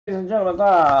Ladies and gentlemen,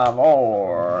 time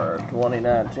for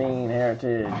 2019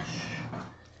 Heritage.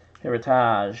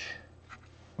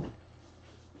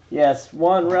 Yes,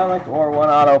 one relic or one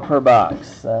auto per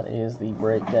box. That is the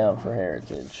breakdown for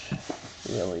Heritage.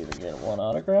 You'll either get one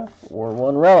autograph or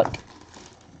one relic.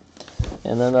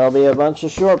 And then there'll be a bunch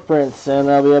of short prints, and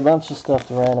there'll be a bunch of stuff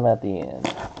to random at the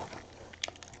end.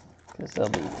 Because there'll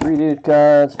be 3 dude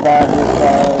cards, 5 dude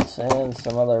cards, and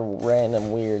some other random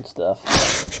weird stuff.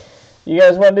 You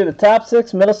guys want to do the top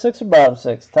 6, middle 6, or bottom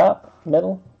 6? Top,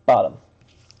 middle, bottom.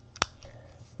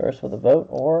 First with a vote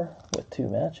or with 2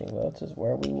 matching votes is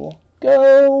where we will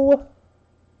go.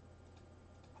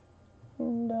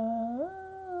 And I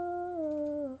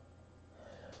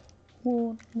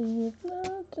won't leave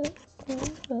that.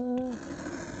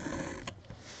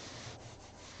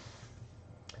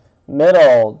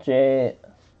 Middle, Javin.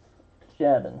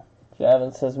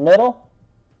 Javin says middle.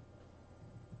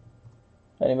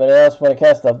 Anybody else want to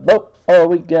cast a vote? Or are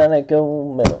we gonna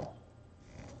go middle?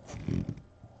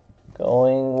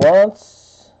 Going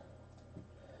once.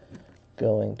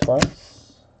 Going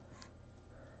twice.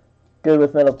 Good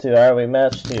with middle 2. Alright, we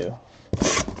match 2.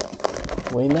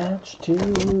 We match 2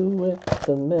 with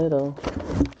the middle.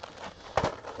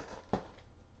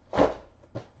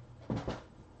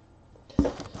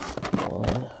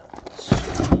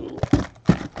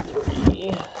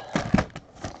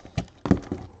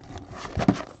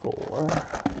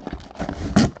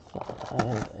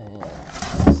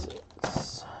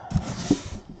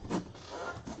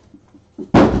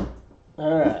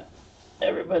 Alright,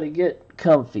 everybody get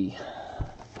comfy.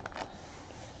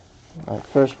 My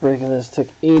first break of this took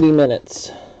 80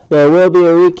 minutes. There will be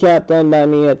a recap done by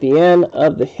me at the end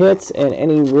of the hits and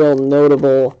any real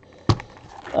notable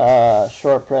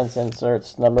short prints,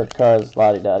 inserts, numbered cards,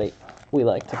 lottie-dottie. We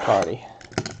like to party.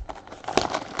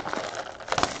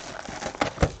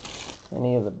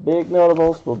 Any of the big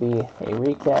notables will be a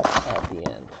recap at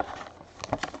the end.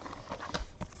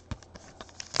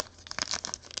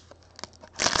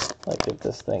 Like if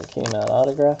this thing came out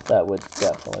autographed, that would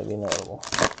definitely be notable.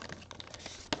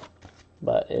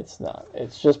 But it's not.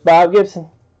 It's just Bob Gibson.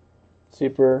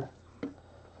 Super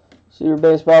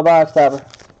baseball box topper.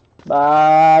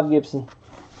 Bob Gibson.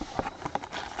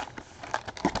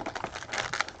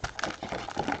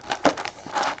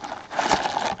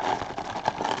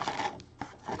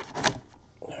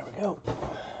 There we go.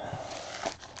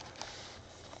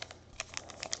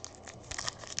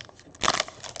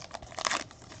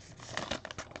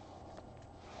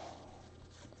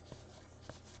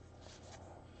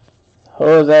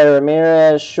 Jose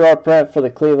Ramirez, short print for the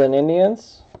Cleveland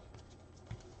Indians.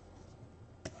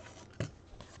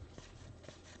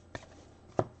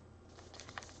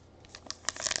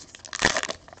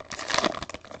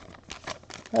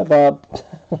 Hi, Bob.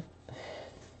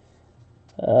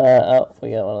 Oh,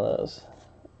 we got one of those.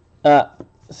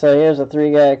 So here's a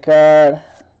 3-guy card.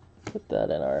 Put that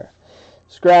in our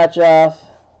scratch off.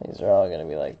 These are all going to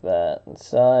be like that. And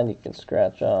signed, you can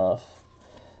scratch off.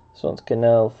 This one's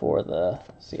Cano for the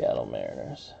Seattle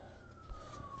Mariners.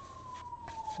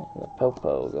 And the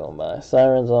Popo going by.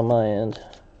 Sirens on my end.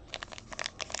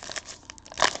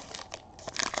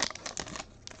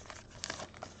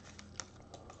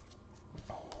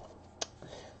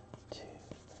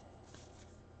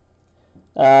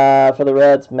 For the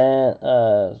Reds, man,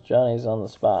 Johnny's on the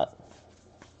spot.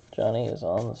 Johnny is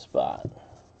on the spot.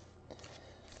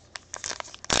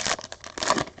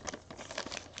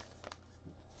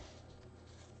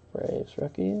 Braves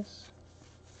rookies.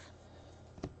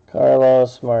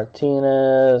 Carlos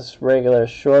Martinez, regular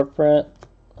short print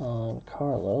on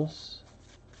Carlos.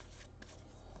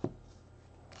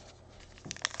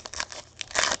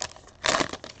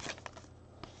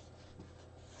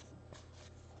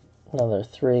 Another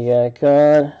 3-guy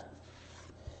card.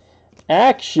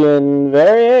 Action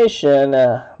variation,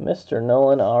 Mr.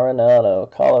 Nolan Arenado,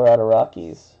 Colorado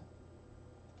Rockies.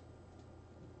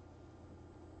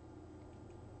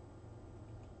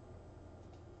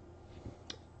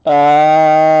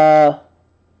 I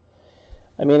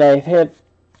mean, I've hit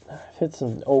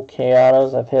some okay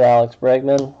autos. I've hit Alex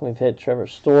Bregman. We've hit Trevor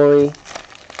Story.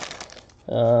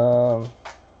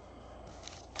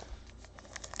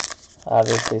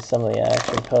 Obviously, some of the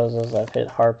action poses. I've hit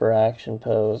Harper action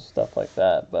pose, stuff like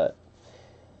that, but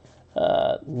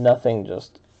nothing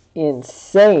just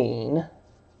insane.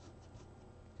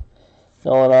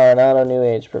 Nolan Arenado, New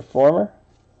Age Performer.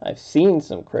 I've seen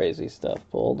some crazy stuff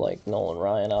pulled, like Nolan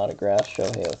Ryan autographs,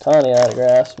 Shohei Ohtani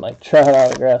autographs, Mike Trout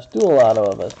autographs, dual auto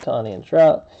of Ohtani and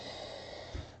Trout.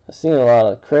 I've seen a lot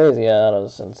of crazy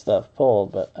autos and stuff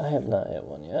pulled, but I have not hit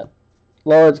one yet.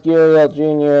 Lourdes Gurriel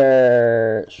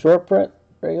Jr. short print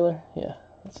regular? Yeah,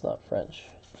 that's not French.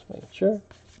 Just making sure.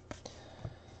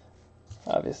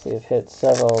 Obviously, I've hit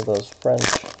several of those French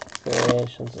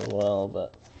variations as well,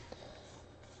 but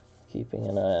keeping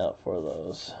an eye out for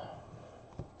those.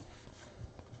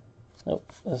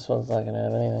 Nope, this one's not going to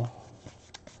have anything.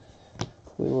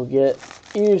 We will get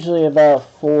usually about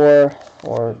 4,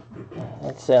 or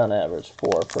let's say on average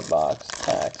 4 per box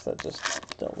packs that just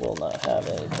will not have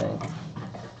anything.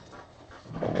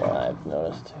 From what I've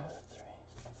noticed. 2,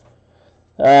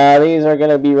 3. These are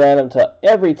going to be random to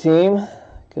every team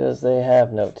because they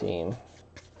have no team.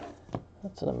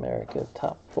 That's an America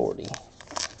top 40.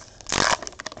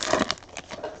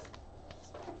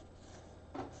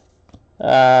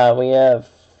 We have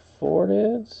 4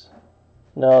 dudes.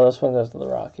 No, this one goes to the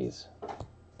Rockies.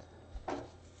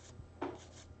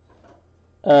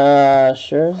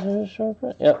 Scherzer short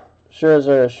print? Yep,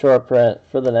 Scherzer short print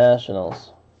for the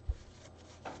Nationals.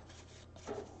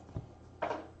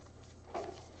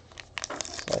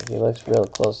 Like he looks real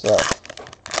close up.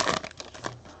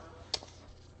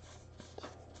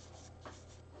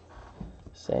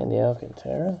 Sandy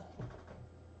Alcantara?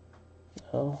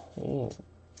 No, he ain't.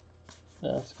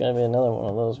 That's going to be another one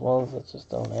of those ones that just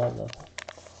don't have nothing.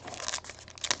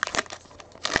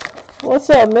 What's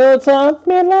up, Militon?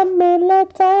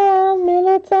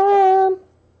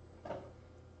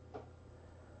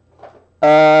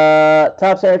 Militon.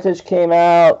 Topps Heritage came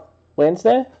out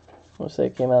Wednesday. I want to say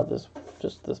it came out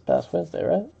just this past Wednesday,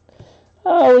 right?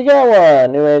 Oh, we got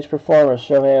one. New Age Performer,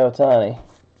 Shohei Ohtani.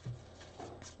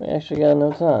 We actually got an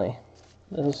Ohtani.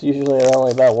 This is usually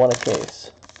only about 1 a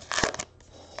case.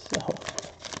 So.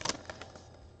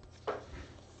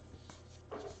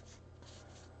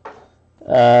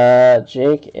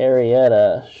 Jake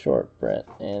Arrieta, short print,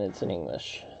 and it's in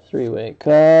English. 3-way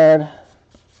card.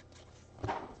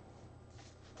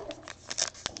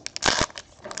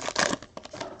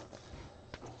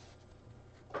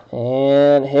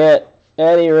 And hit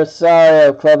Eddie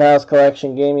Rosario, Clubhouse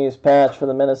Collection Game Use Patch for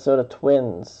the Minnesota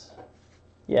Twins.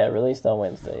 Yeah, released on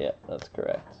Wednesday. Yep, that's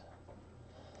correct.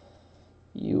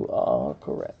 You are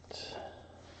correct.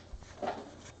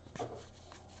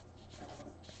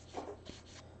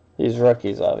 These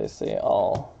rookies, obviously,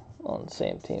 all on the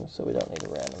same team, so we don't need to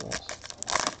random this.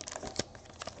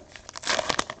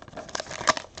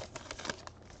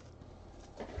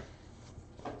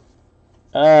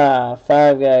 Ah,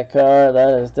 5-guy card.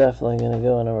 That is definitely going to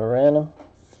go into a random.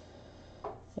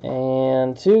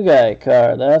 And 2-guy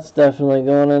card. That's definitely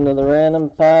going into the random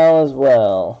pile as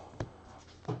well.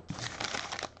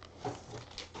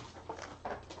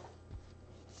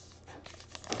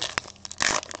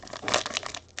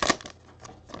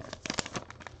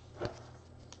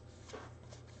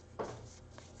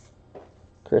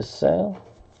 Chris Sale.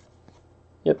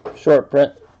 Yep, short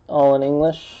print, all in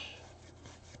English.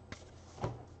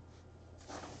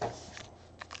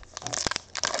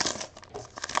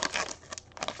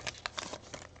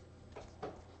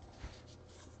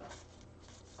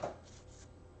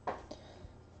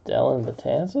 Dellin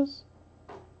Betances?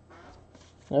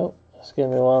 Nope, it's going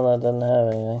to be one that doesn't have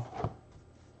anything.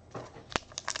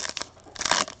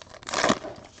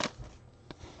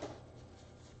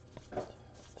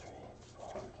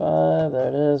 There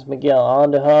it is, Miguel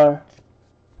Andujar.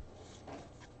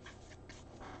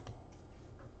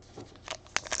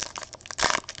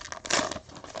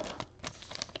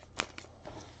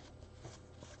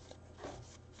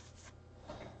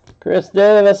 Chris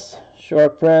Davis,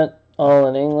 short print, all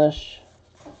in English.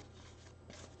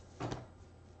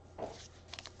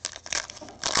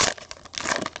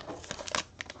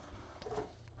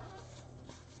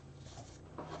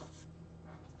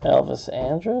 Elvis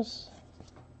Andrus?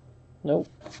 Nope.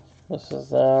 This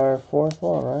is our 4th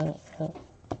one, right? Yep.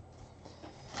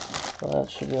 So that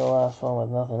should be the last one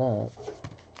with nothing in it.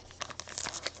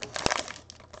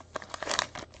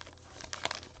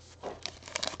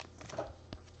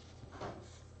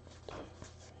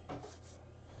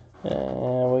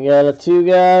 And we got a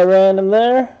 2-guy random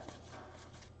there.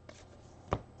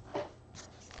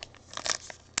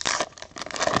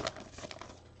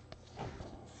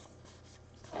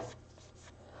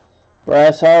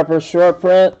 Bryce Harper short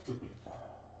print,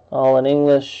 all in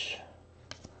English.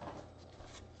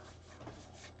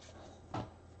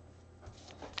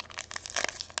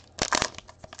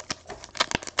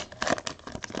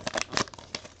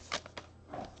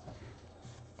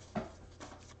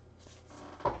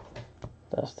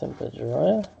 Dustin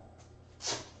Pedroia.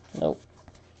 Nope.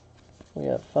 We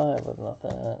got 5 with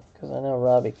nothing in it, because I know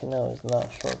Robbie Cano is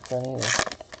not short print either.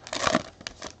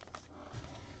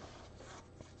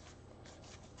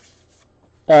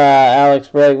 Alex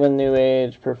Bregman, New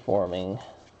Age Performing.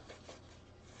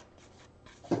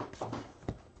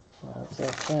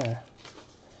 right there.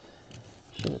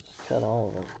 Should have just cut all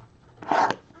of them.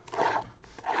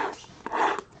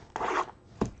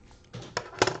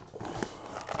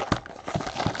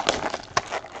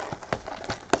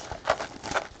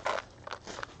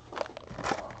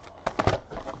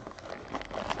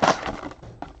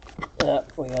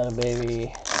 Yep, we got a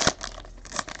baby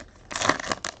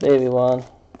one.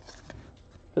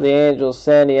 For the Angels,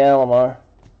 Sandy Alomar.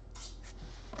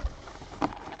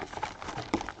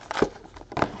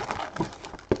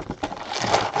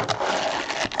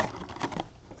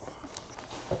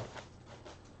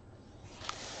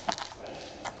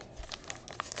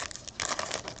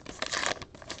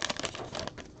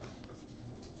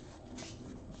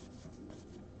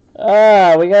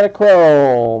 Ah, we got a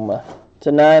Chrome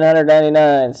to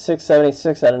 999,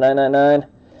 676 out of 999.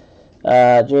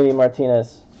 JD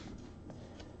Martinez,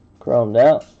 chromed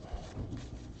out.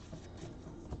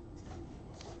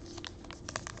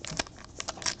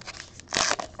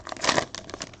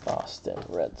 Boston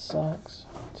Red Sox.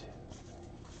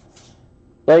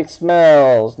 Blake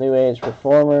Smells, New Age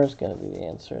Performers, going to be the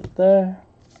insert there.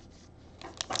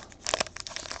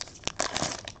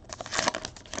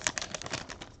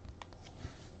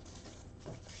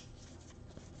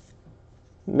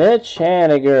 Mitch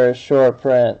Haniger, short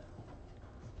print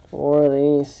for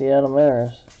the Seattle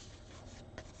Mariners.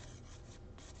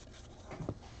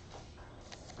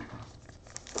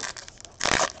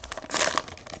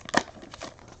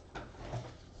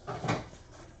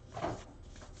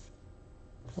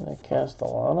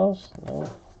 Castellanos? No.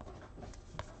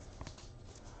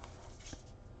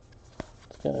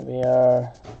 It's going to be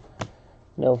our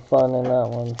no fun in that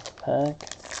one pack.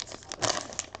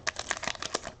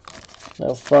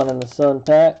 No fun in the Sun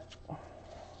pack.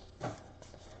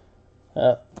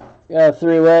 Got a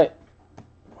three-way.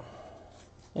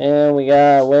 And we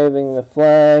got waving the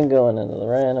flag going into the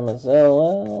random as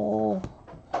well.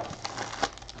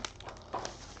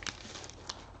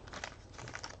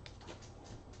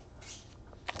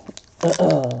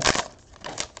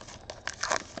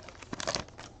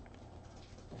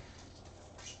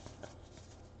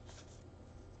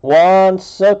 Juan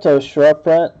Soto short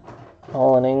print,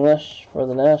 all in English for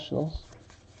the Nationals.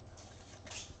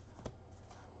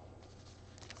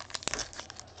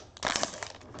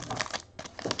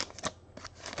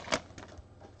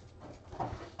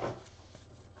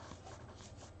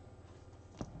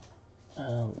 I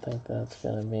don't think that's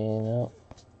going to be, no.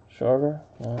 Shorter?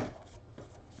 No.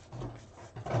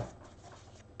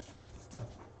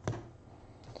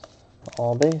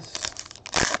 All base.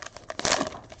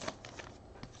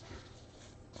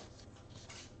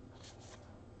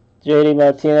 JD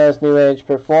Martinez, New Age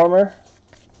Performer.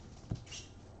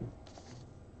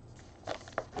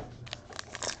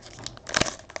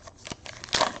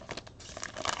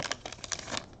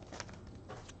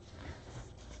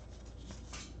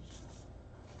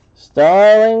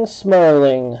 Starling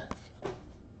Smerling.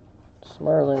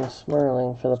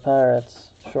 Smerling for the Pirates.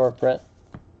 Short print.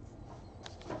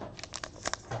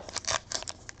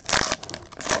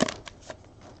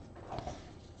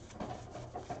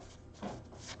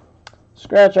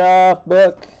 Scratch off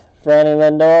book. Franny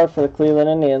Lindor for the Cleveland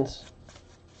Indians.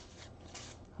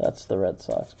 That's the Red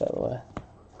Sox, by the way.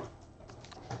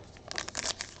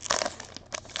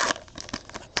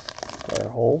 Their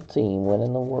whole team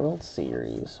winning the World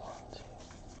Series.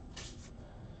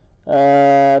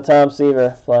 Tom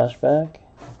Seaver, flashback.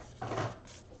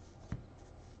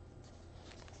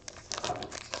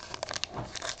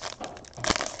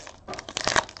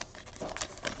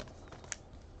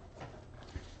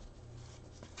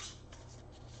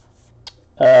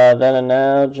 Then and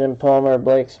now, Jim Palmer,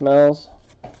 Blake Smells.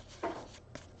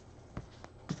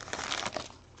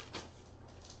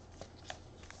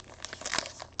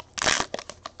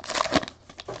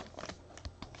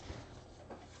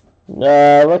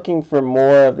 Looking for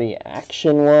more of the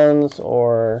action ones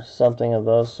or something of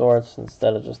those sorts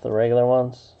instead of just the regular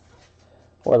ones.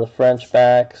 Or the French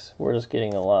backs. We're just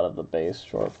getting a lot of the base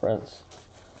short prints.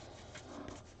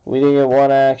 We did get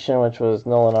one action, which was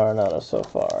Nolan Arenado so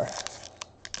far.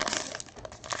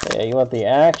 So yeah, you want the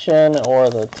action or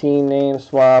the team name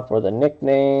swap or the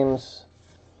nicknames.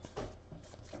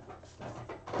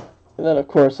 And then, of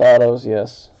course, autos,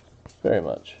 yes, very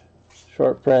much.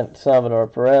 Short print, Salvador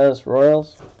Perez,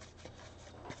 Royals.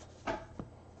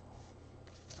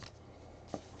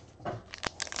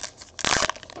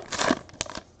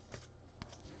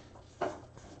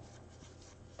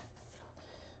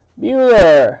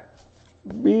 Bueller.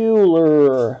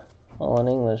 All in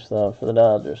English, though, for the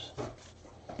Dodgers.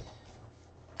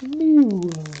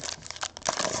 Bueller.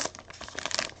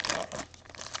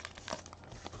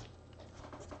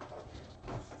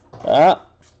 Ah,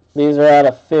 these are out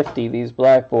of 50, these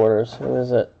black borders. Who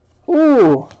is it?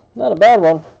 Ooh, not a bad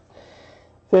one.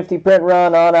 50 print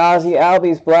run on Ozzy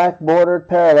Albies black bordered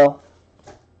parallel.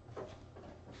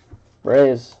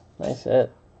 Braves, nice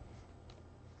hit.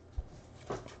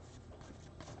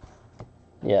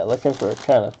 Yeah, looking for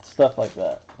kind of stuff like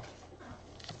that.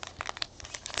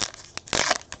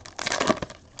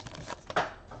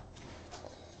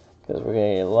 Because we're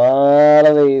going to get a lot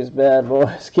of these bad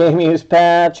boys. Game used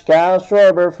patch, Kyle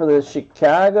Schwarber for the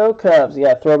Chicago Cubs.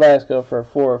 Yeah, throwbacks go for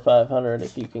 400 or 500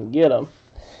 if you can get them.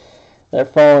 They're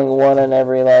falling one in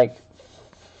every, like,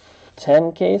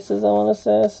 10 cases, I want to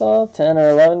say I saw. 10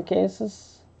 or 11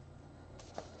 cases.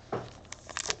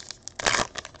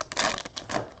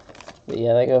 But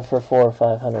yeah, they go for $400 or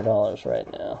 $500 right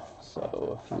now.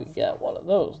 So if we got one of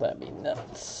those, that'd be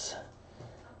nuts.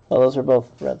 Well, those are both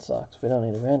Red Sox. We don't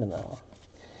need to random that one.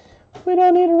 We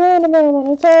don't need to random that one.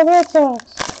 It's all Red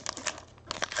Sox.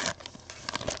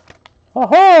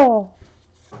 Oh-ho!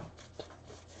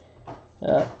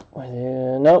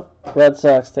 Nope. Red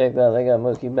Sox take that. They got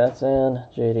Mookie Betts and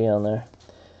JD on there.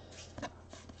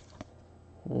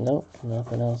 Nope.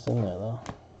 Nothing else in there, though.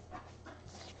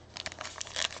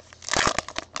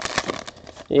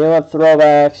 You want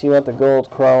throwbacks. You want the gold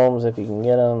chromes if you can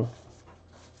get them.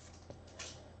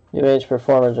 New Age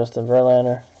Performer, Justin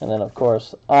Verlander. And then, of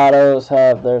course, autos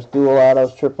there's dual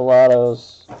autos, triple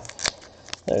autos.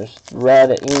 There's red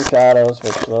ink autos,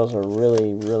 which those are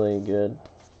really, really good.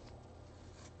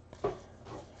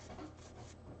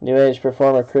 New Age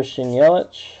Performer, Christian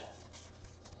Yelich.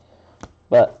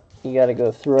 But you got to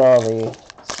go through all the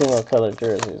single color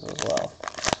jerseys as well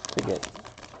to get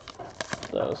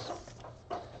those.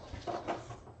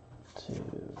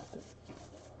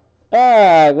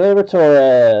 Gleyber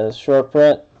Torres, short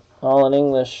print, all in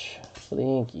English for the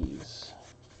Yankees.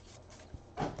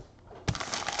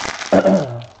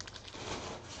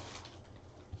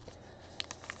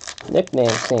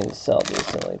 Nicknames seem to sell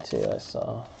decently too, I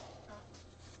saw.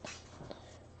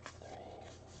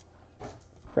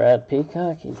 Brad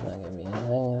Peacock, he's not going to be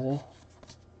anything, is he?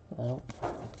 Nope.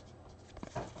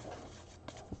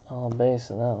 All base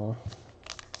in that one.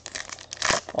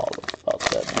 All about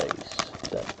that base.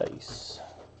 That base.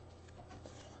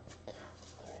 3,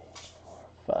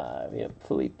 4, 5. Yep,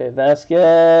 Felipe Vasquez.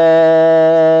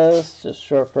 Just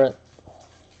short print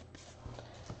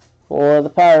for the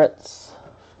Pirates.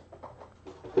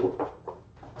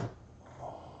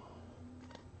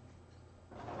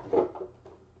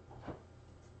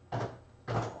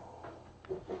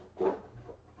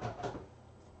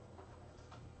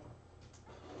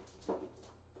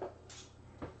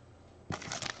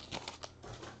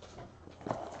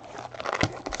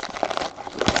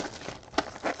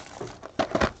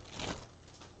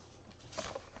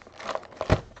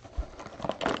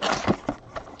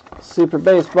 Super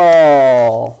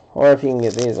Baseball, or if you can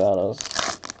get these autos,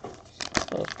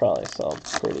 those probably sell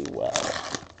pretty well,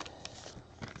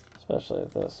 especially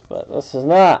with this, but this is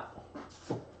not.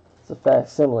 It's a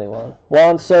facsimile one.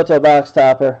 Juan Soto box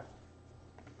topper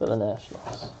for the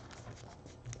Nationals.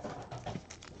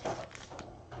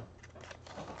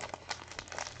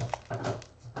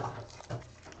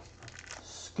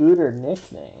 Scooter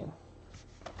nickname.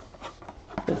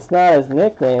 It's not his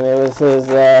nickname, it was his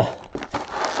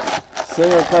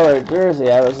single colored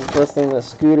jersey. I was listing the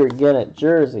Scooter Gennett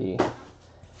jersey,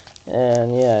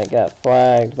 and yeah, it got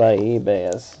flagged by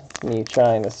eBay as me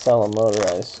trying to sell a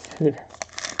motorized scooter.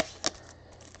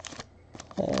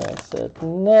 And I said,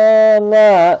 no, I'm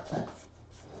not.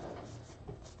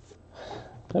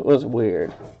 It was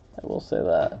weird, I will say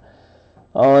that.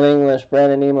 All in English,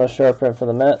 Brandon Nemo short print for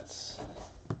the Mets.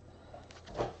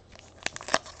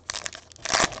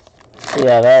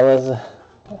 Yeah, that was...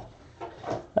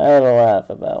 I had a laugh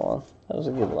at that one. That was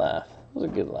a good laugh. It was a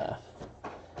good laugh.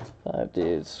 5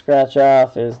 dudes. Scratch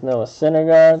off is Noah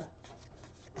Syndergaard.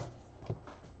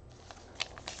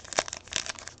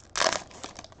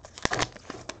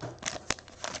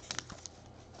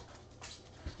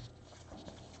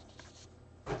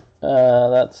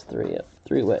 That's 3. Yep,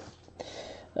 3 wit.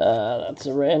 That's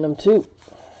a random 2.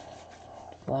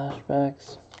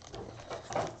 Flashbacks.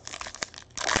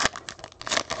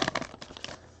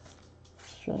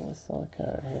 Trying to sell a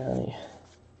card here, honey.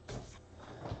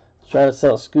 Let's try to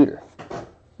sell a scooter.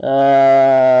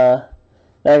 That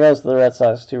goes to the Red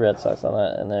Sox. 2 Red Sox on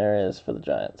that, and there is for the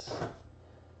Giants.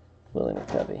 Willie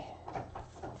McCovey.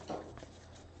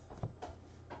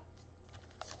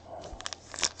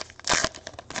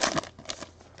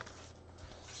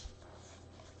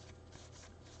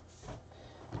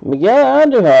 Miguel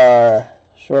Andujar,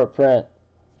 short print,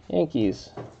 Yankees.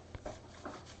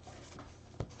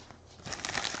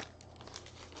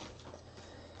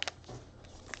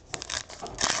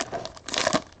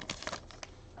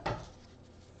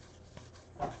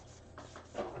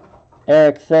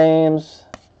 Eric Thames,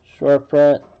 short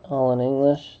print, all in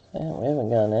English. Damn, we haven't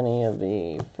gotten any of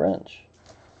the French.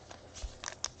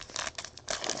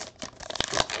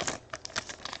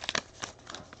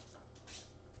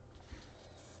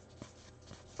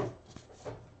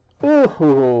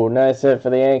 Ooh, nice hit for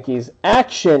the Yankees.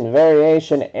 Action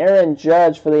variation, Aaron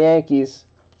Judge for the Yankees.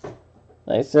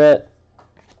 Nice hit.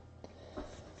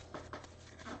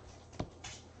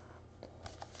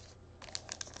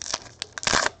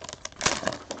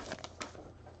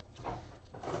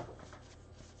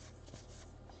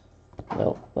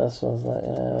 Nope, this one's not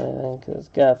going to have anything because it's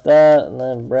got that, and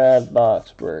then Brad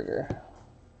Boxberger.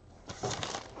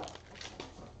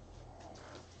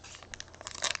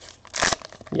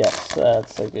 Yes,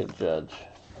 that's a good Judge.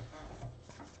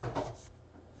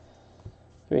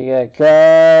 Three-guy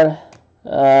card.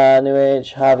 New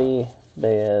Age, Javi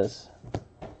Baez.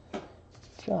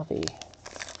 Javi.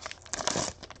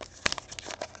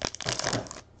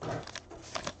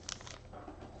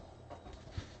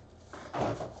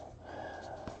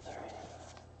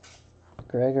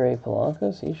 Gregory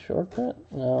Polanco's, he's short print?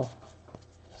 No.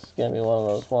 This is going to be one of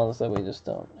those ones that we just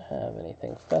don't have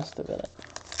anything festive in it.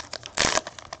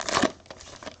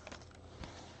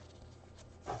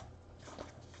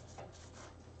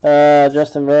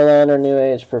 Justin Verlander, New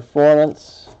Age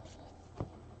Performance.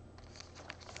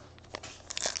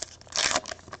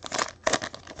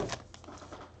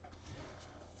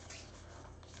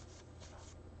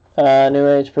 New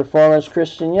Age Performance,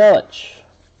 Christian Yelich.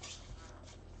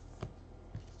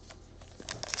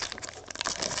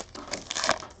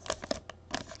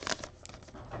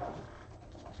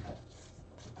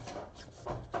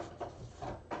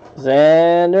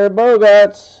 Xander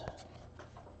Bogaerts,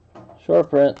 short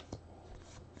print.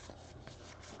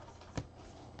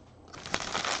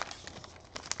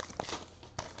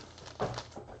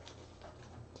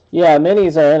 Yeah,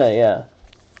 minis are in it, yeah.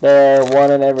 They're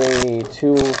 1 in every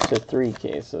 2 to 3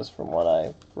 cases from what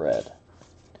I read.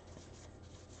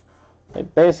 They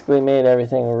basically made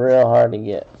everything real hard to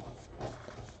get.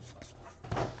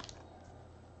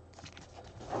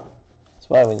 That's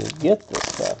why when you get this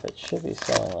stuff, it should be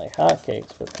selling like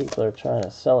hotcakes, but people are trying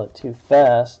to sell it too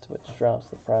fast, which drops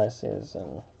the prices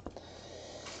and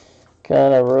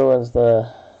kind of ruins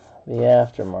the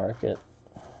aftermarket.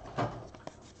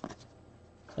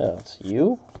 Oh, it's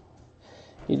you?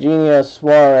 Eugenio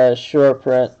Suarez, short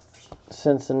print,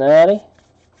 Cincinnati.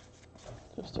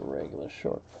 Just a regular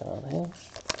short print on him.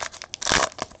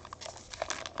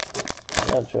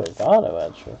 Joe Gatto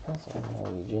had short prints.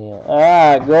 Eugenio.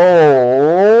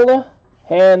 Gold.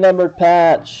 Hand-numbered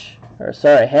patch. Or,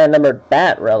 sorry, hand-numbered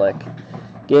bat relic.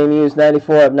 Game used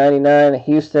 94 of 99.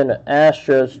 Houston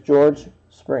Astros, George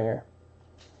Springer.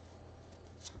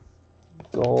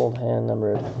 Gold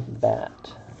hand-numbered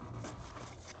bat.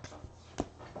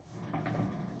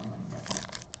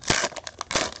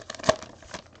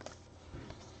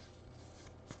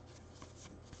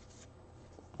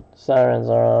 Sirens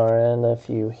are on our end if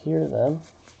you hear them.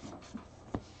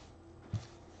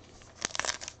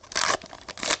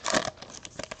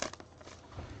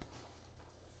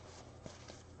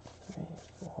 Three,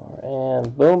 four,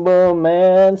 and boom, boom,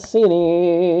 Mancini.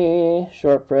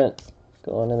 Short print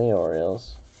going to the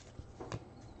Orioles.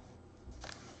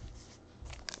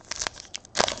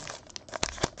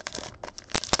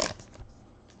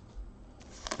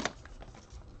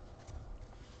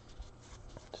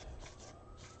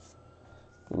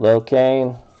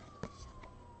 Locaine,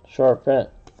 short print,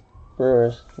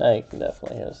 Brewers. Now you can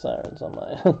definitely hear the sirens on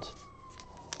my end.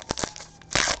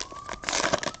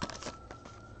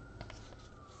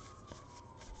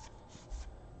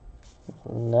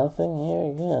 Nothing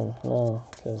here again, no,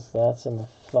 because that's in the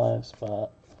 5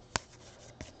 spot.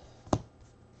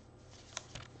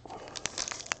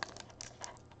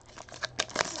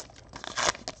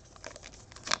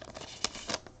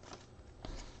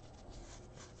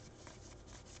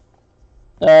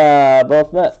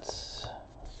 Both Mets.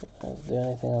 Let's do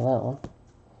anything on that one.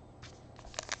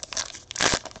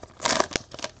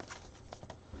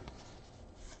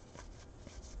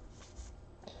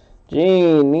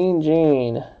 Mean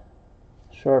Gene.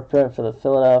 Short print for the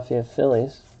Philadelphia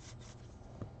Phillies.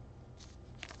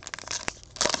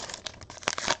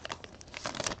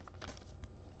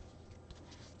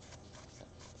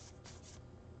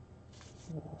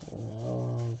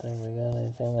 No, I don't think we got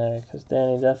anything there because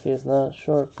Danny Duffy is not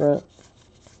short print.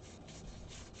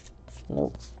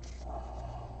 Nope.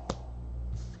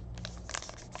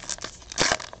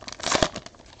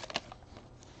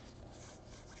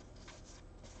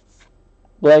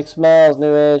 Blake Smiles,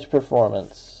 New Age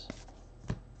Performance.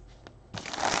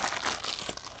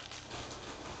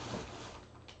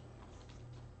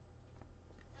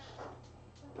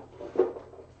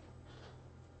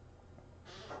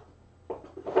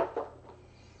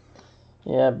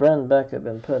 Yeah, Brent and Beck have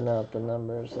been putting out the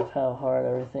numbers of how hard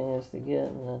everything is to get,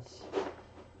 and it's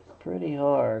pretty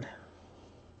hard.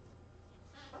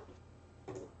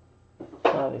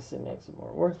 Obviously makes it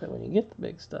more worth it when you get the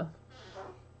big stuff.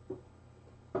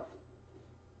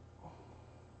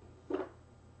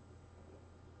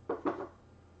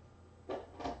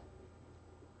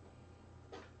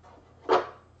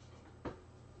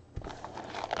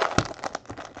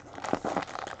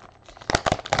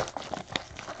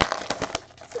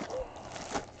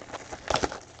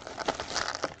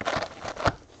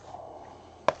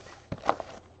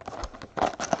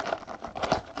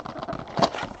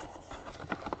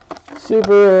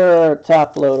 Super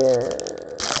top loader.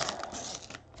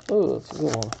 Ooh, that's a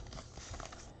good one.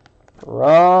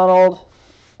 Ronald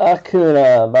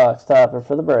Acuna box topper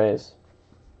for the Braves.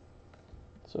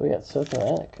 So we got Soto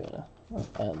and Acuna.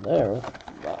 Not bad there with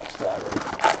box topper.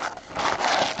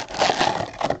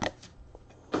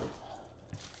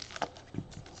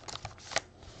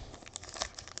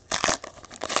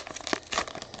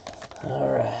 All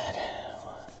right.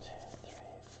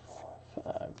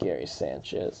 Gary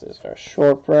Sanchez is our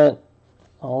short print,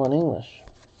 all in English.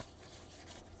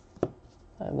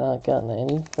 I've not gotten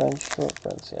any French short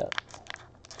prints yet.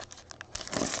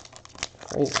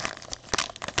 Crazy.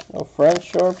 No French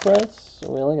short prints, so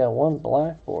we only got one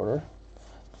black border.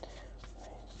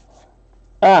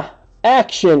 Ah,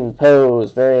 action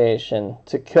pose variation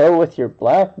to go with your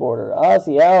black border.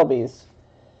 Ozzy Albies.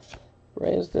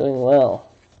 Braves doing well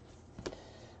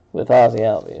with Ozzy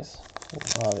Albies.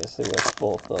 Obviously, with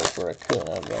both those for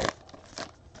Acuna, but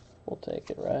we'll take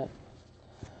it, right?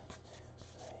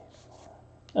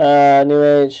 New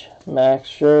Age, Max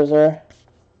Scherzer.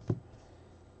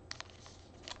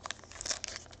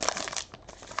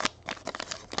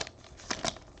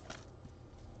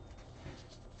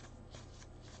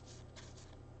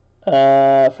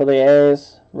 For the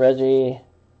A's, Reggie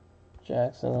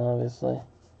Jackson, obviously.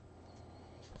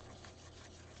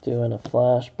 Doing a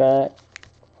flashback.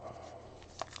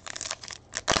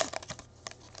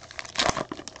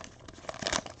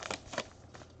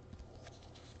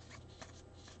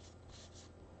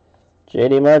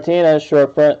 JD Martinez,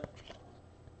 short print.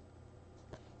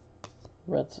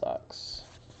 Red Sox.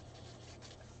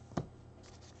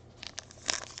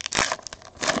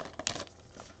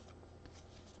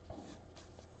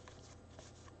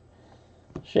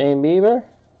 Shane Bieber.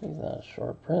 He's not a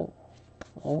short print.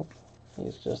 Nope.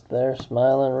 He's just there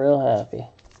smiling real happy.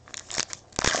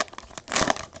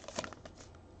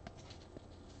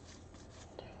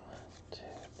 Two,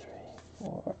 three,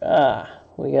 four. Ah,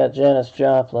 we got Janis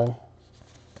Joplin.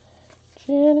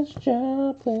 Janis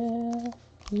Joplin.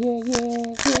 Yeah,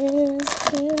 yeah, yeah.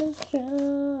 Janis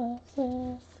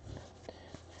Joplin.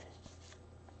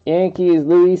 Yankees,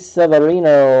 Luis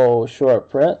Severino, short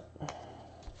print.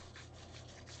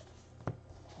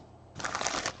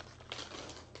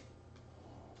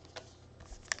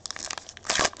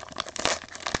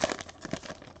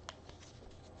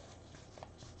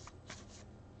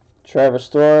 Trevor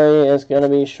Story is going to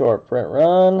be short print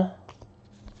run.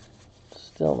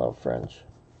 Still no French.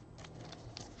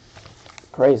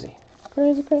 Crazy.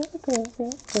 Crazy, crazy, crazy,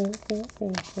 crazy, crazy,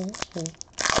 crazy, crazy.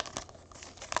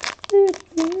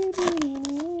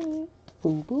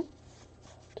 Boop, boop.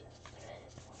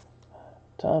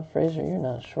 Todd Frazier, you're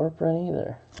not short print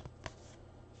either.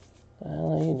 What the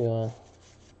hell are you doing?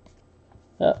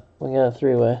 Oh, we got a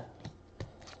three-way.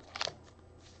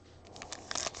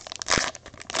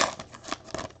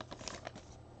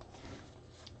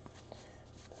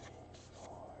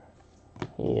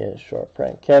 He is short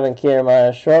print. Kevin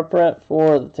Kiermaier, short print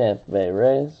for the Tampa Bay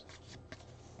Rays.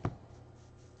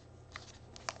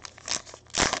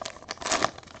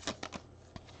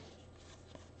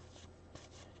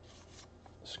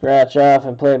 Scratch off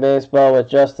and play baseball with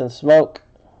Justin Smoke.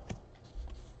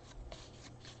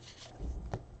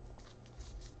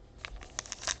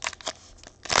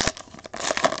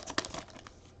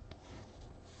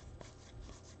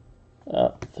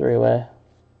 Oh, three-way.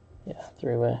 Yeah,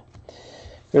 three-way.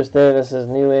 Chris Davis's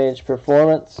New Age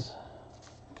Performance.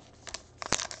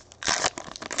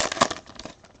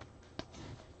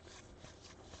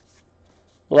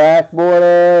 Black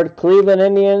bordered Cleveland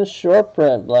Indians short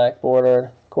print. Black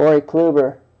bordered Corey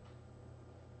Kluber.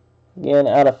 Again,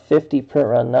 out of 50 print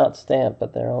run, not stamped,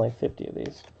 but there are only 50 of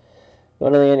these.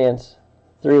 Going to the Indians.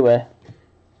 Three-way.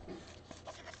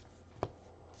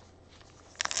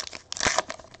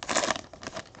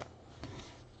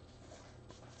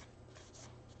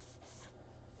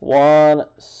 Juan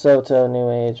Soto, New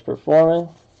Age Performing.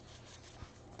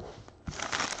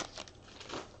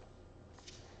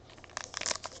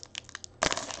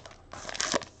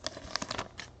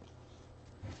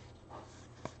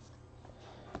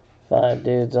 5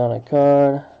 dudes on a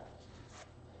card.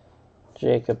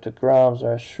 Jacob DeGrom's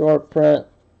our short print,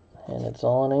 and it's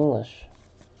all in English.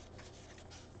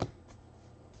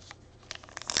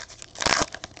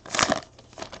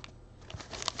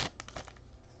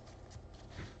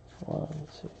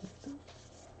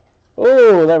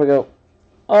 Oh, there we go.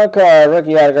 On card,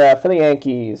 rookie autograph for the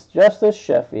Yankees, Justice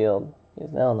Sheffield.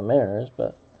 He's now on the Mariners,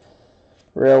 but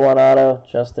real one auto,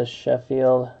 Justice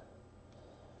Sheffield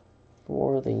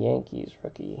for the Yankees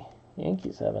rookie.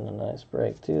 Yankees having a nice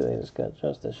break too. They just got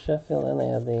Justice Sheffield, and they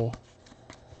have the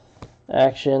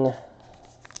action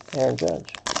Aaron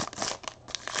Judge.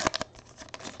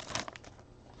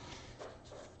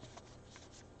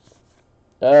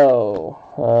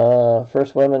 Oh,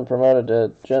 first women promoted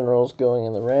to generals going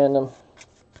in the random.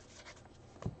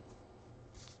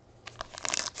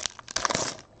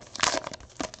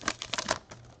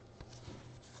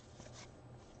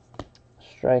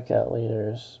 Strikeout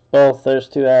leaders. Both. There's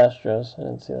 2 Astros. I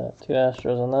didn't see that. 2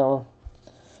 Astros on that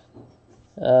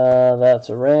one. That's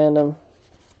a random.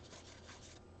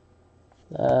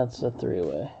 That's a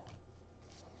 3-way.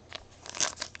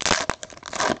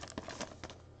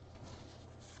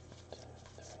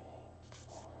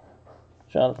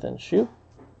 Jonathan Shoup,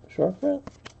 short print.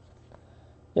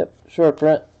 Yep, short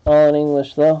print, all in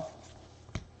English though.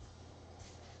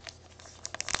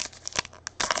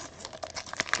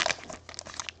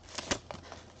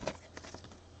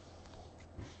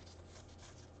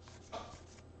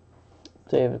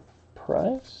 David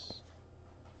Price?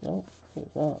 Nope,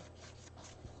 he's not.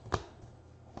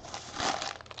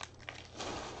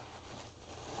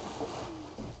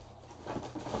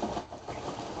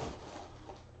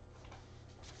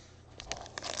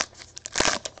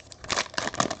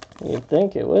 You'd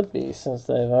think it would be, since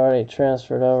they've already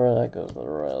transferred over. That goes to the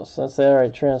Royals. Since they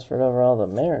already transferred over all the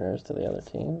Mariners to the other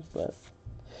teams. But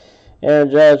Aaron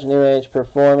Judge, New Age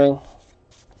performing.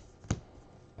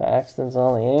 Paxton's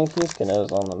on the Yankees.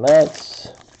 Cano's on the Mets.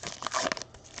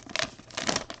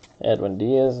 Edwin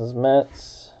Diaz is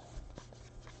Mets.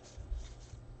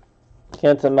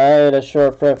 Kenta Maeda,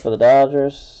 short print for the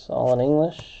Dodgers, all in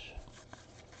English.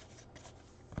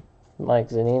 Mike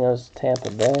Zunino's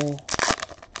Tampa Bay.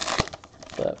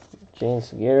 But Gene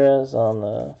Segura's on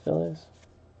the Phillies.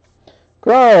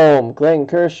 Chrome, Clayton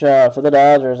Kershaw for the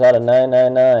Dodgers out of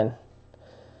 999.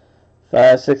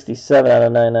 567 out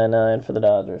of 999 for the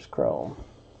Dodgers, Chrome.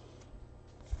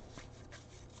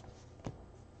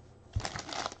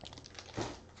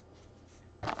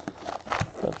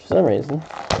 But for some reason,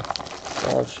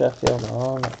 Alex Sheffield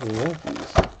on the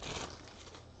Yankees.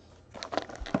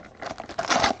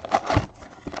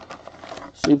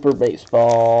 Super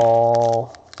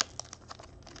Baseball.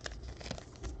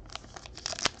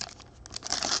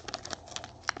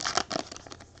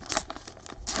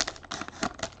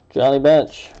 Johnny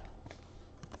Bench.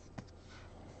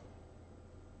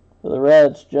 For the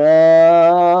Reds,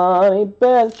 Johnny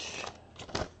Bench.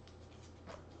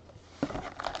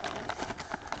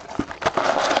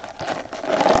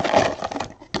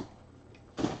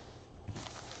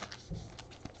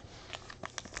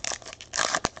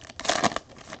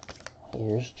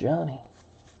 Here's Johnny.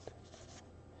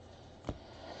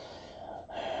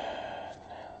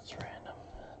 That's random.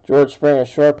 George Springer,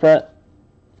 short print.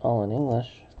 All in English.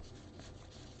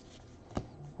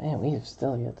 Man, we have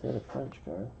still yet to hit a French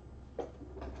card.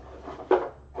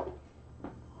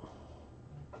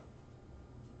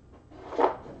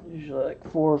 Usually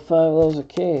like 4 or 5 of those a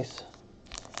case.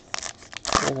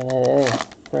 Haven't had any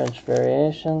French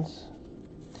variations.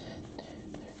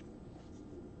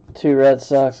 2 Red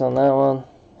Sox on that one.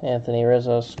 Anthony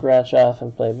Rizzo scratch off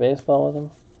and play baseball with him.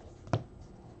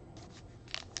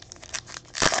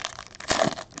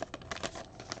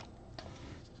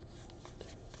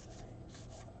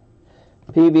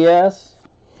 PBS.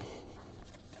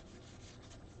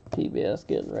 PBS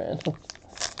getting random.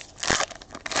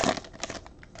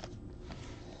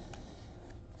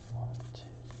 1, 2,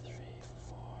 3,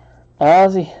 4.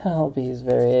 Ozzie Albies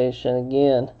variation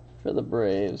again for the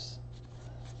Braves.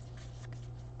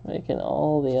 Making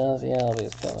all the Ozzie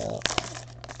Albies come out.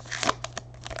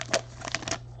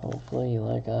 Hopefully you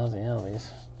like Ozzie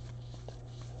Albies.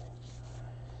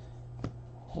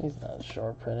 He's not a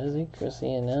short print, is he? Chris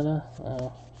Iannetta?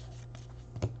 No.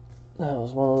 That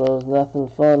was one of those nothing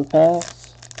fun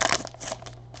packs.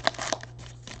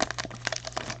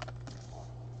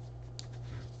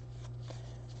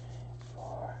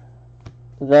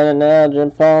 Then and now, Jim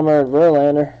Palmer and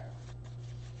Verlander.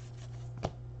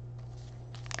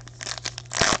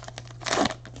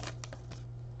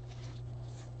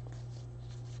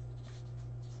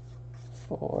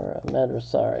 For Ahmed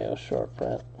Rosario, short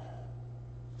print.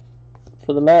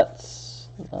 for the Mets,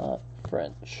 not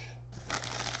French.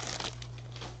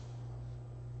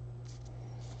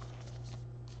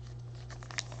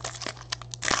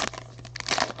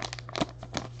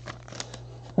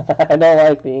 I don't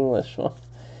like the English one.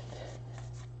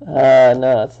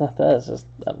 No, it's not that. It's just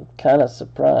I'm kind of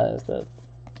surprised that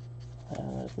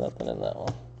there's nothing in that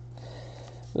one.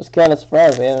 Just kind of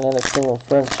surprised we haven't had a single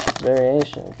French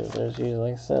variation, because there's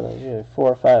usually, like I said, there's usually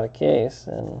 4 or 5 a case,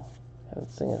 and I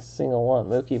haven't seen a single one.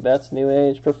 Mookie Betts, New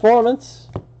Age Performance.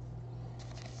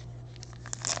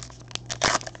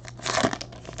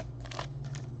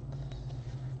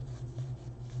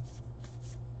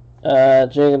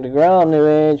 Jacob deGrom, New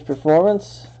Age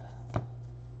Performance.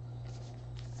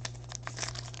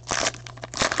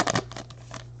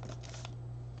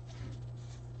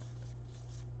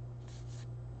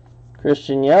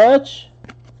 Christian Yelich,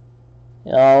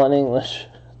 all in English.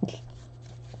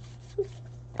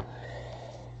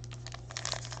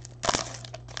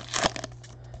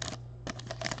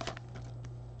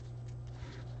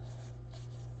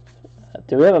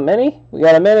 Do we have a mini? We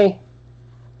got a mini.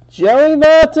 Joey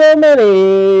Votto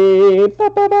mini.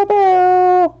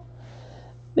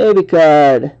 Baby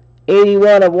card.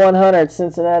 81 of 100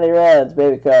 Cincinnati Reds.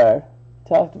 Baby card.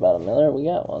 Talked about a Miller. We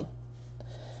got one.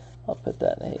 I'll put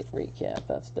that in a recap.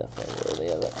 That's definitely worthy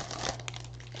of it.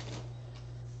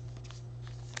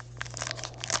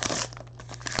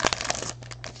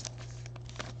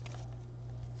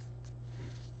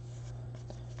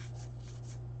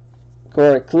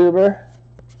 Corey Kluber,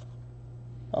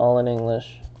 all in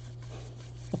English.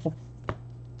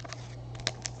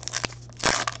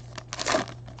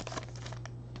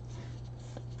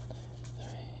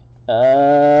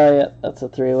 Yeah, that's a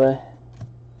 3-way.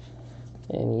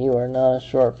 And you are not a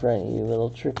short print, you little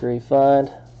trickery find.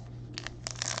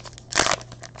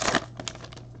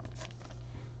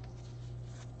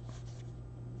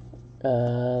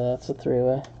 That's a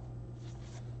 3-way.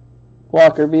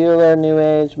 Walker Buehler, New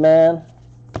Age Man.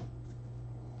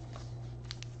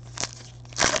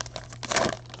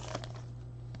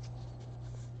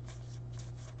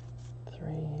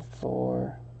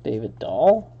 David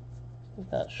Dahl?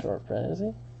 He's not short print, is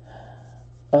he?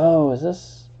 Oh, is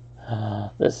this?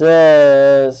 This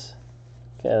is.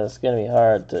 Okay, that's going to be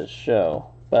hard to show,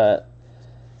 but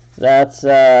that's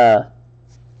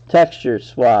texture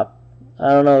swap. I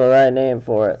don't know the right name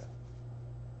for it,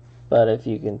 but if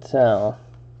you can tell,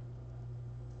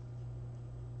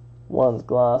 one's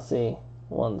glossy,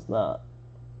 one's not.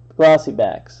 Glossy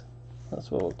backs,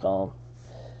 that's what we'll call them.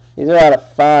 These are out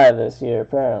of 5 this year,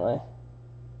 apparently.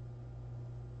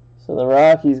 So the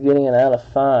Rockies getting an out of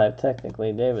 5,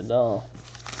 technically, David Dahl.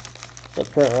 The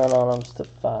print run on them's to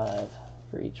 5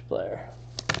 for each player.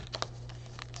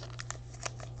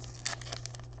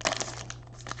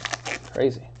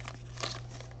 Crazy.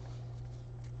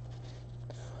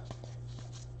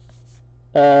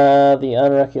 The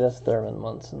unrookie, that's Thurman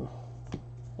Munson,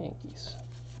 Yankees.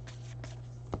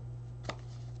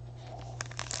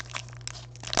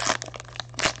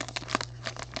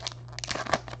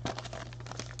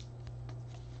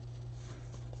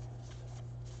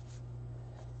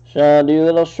 Sean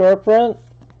Doolittle short print.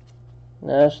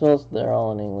 Nationals, they're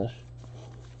all in English.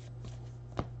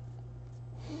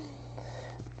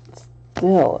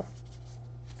 Still,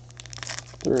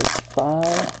 through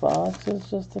 5 boxes,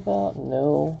 just about,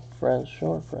 no French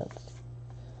short prints.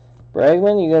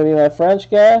 Bregman, you gonna be my French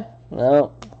guy?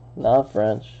 No, not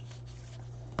French.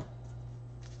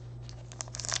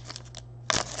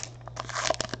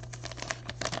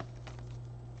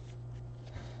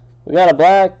 We got a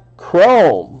black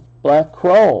chrome. Black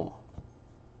chrome.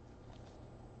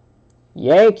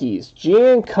 Yankees.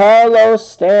 Giancarlo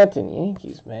Stanton.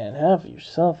 Yankees, man. Have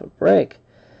yourself a break.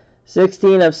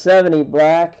 16 of 70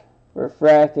 black.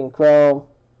 Refracting chrome.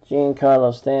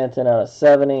 Giancarlo Stanton out of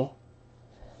 70.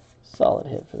 Solid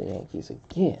hit for the Yankees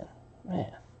again.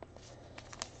 Man.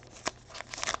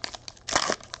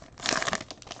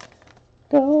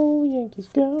 Go, Yankees,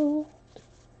 go.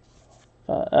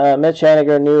 Mitch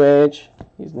Haniger, New Age.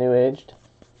 He's New Aged.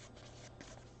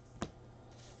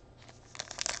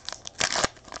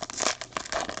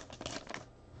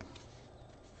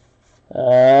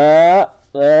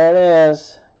 There it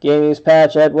is. Game use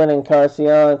patch, Edwin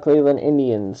Encarnacion, Cleveland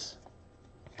Indians.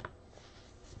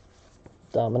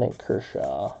 Dominic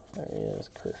Kershaw. There he is.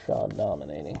 Kershaw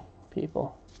dominating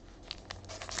people.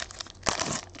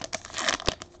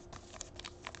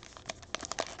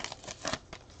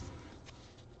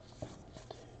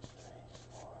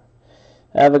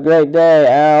 Have a great day,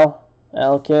 Al.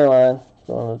 Al Kaline,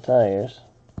 going to the Tigers.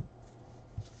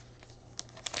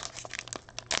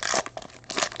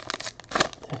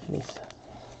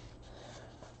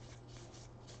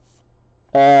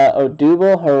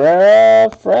 Odubel Herrera,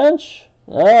 French?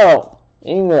 No,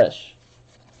 English.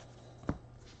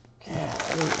 God,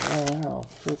 I don't know,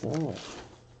 freaking English.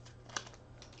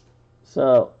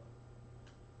 So,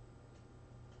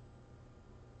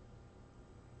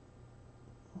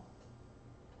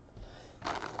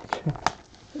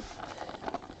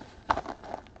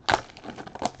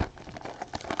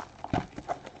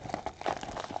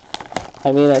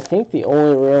 I mean, I think the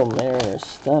only real Mariners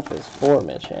stuff is for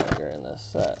Mitch Haniger in this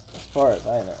set, as far as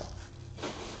I know.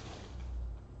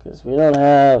 Because we don't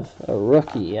have a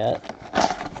rookie yet.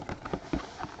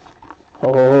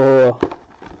 Oh,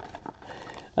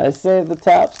 I saved the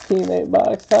Topps teammate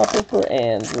box topper for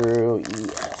Andrew.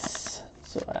 Yes.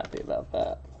 So happy about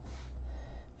that.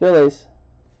 Phillies.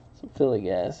 Some Philly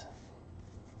guys.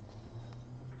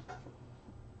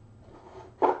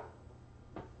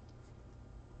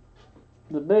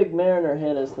 The big Mariner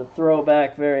hit is the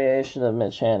throwback variation of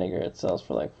Mitch Haniger. It sells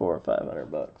for like $400 or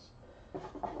 $500.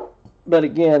 But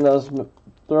again, those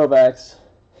throwbacks,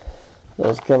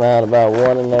 those come out about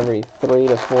 1 in every 3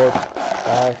 to 4,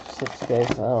 5, 6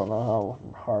 cases. I don't know how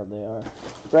hard they are.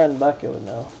 Brent Bucket would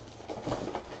know.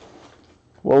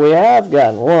 Well, we have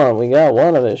gotten one. We got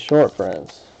one of his short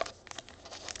prints.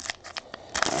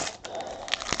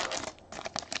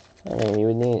 I mean, you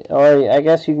would need, or I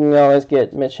guess you can always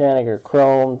get Mitch Haniger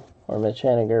Chrome or Mitch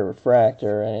Haniger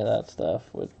Refractor. Any of that stuff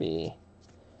would be.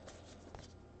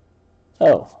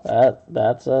 Oh,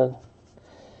 that's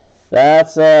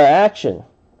action,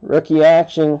 rookie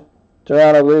action.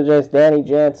 Toronto Blue Jays, Danny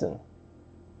Jansen,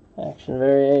 action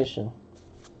variation.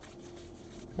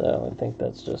 So I think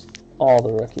that's just all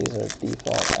the rookies are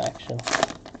default action.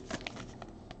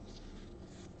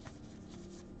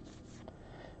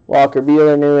 Walker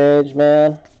Buehler, New Age,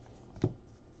 man.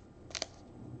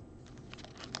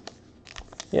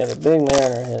 Yeah, the big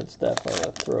Mariner hit's definitely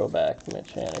a throwback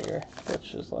Mitch Haniger,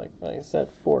 which is like I said,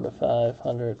 $400 to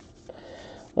 $500.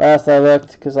 Last I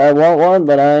looked, because I want one,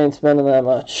 but I ain't spending that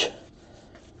much.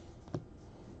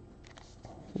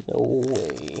 No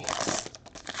way.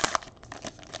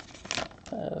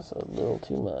 That's a little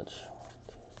too much.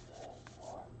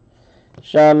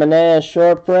 Sean Manaea,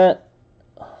 short print.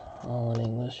 All in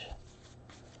English.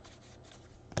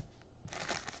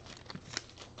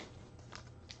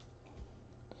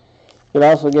 You could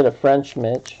also get a French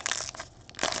Mitch.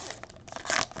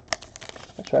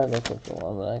 I tried looking for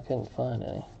one, but I couldn't find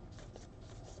any.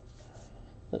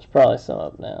 There's probably some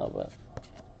up now, but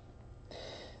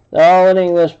they're all in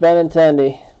English.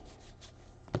 Benintendi.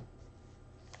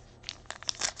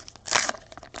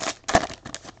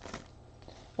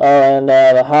 Oh, and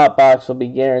the hot box will be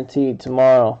guaranteed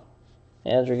tomorrow.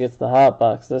 Andrew gets the hot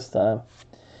box this time.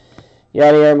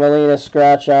 Yadier Molina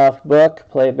scratch off book.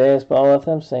 Play baseball with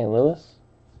him. St. Louis.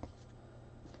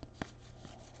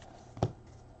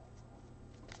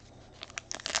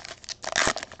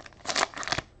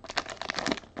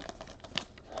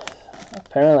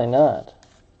 Apparently not.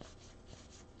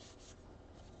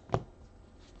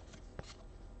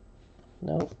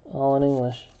 Nope, all in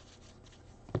English.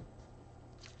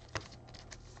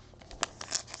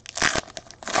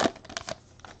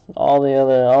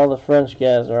 All the French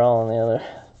guys are all in the other.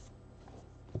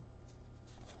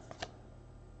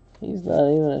 He's not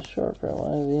even a short print.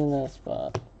 Why is he in that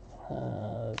spot?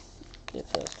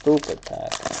 It's a stupid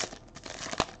pack.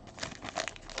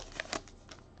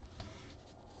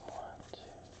 1, 2,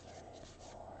 3,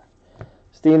 4.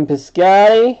 Steven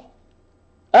Piscotty.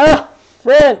 Ah!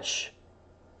 French!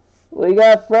 We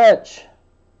got French.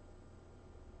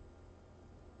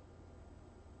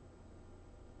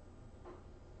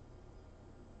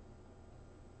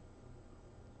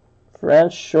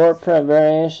 French short print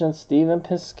variation, Steven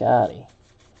Piscotty.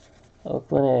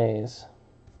 Oakland A's.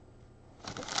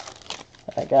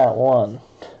 I got one.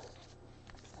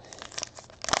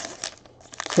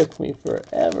 Took me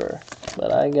forever,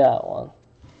 but I got one.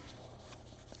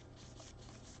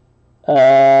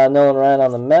 Nolan Ryan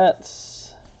on the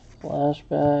Mets.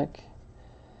 Flashback.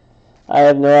 I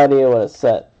have no idea what a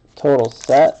set. Total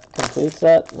set? Complete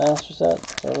set? Master set?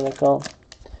 Whatever they call it.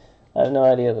 I have no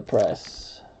idea the price.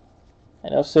 I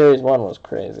know Series 1 was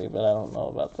crazy, but I don't know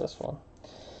about this one.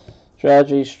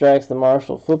 Tragedy strikes the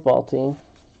Marshall football team.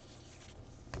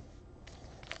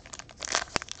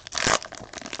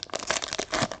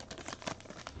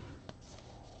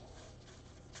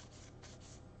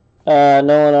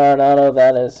 Nolan Arenado,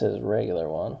 that is his regular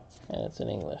one, and it's in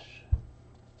English.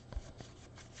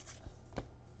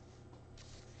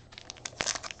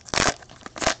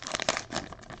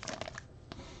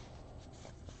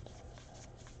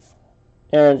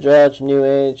 Aaron Judge, New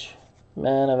Age,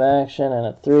 man of action, and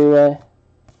a three-way.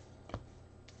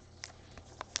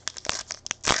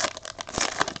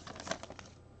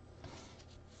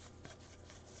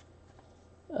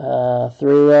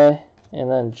 Three-way. And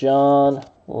then John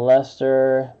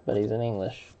Lester, but he's in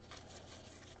English.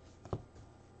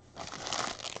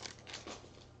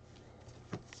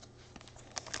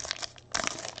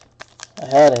 I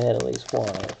had to hit at least one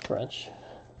in French.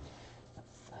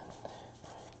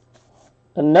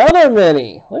 Another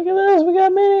mini. Look at this. We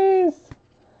got minis.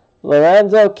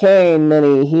 Lorenzo Kane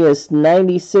mini. He is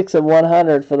 96 of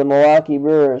 100 for the Milwaukee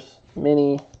Brewers.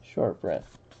 Mini short print.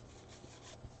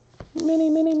 Mini,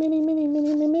 mini, mini, mini,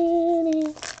 mini, mini,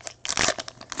 mini.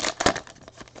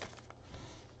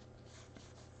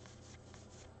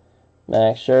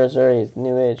 Max Scherzer, he's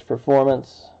New Age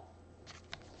Performance.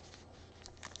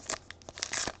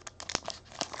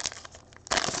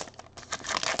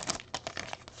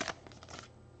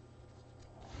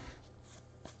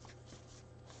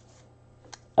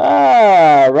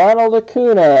 Ronald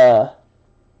Acuna.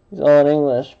 He's all in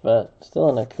English, but still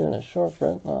an Acuna short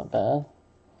print. Not bad.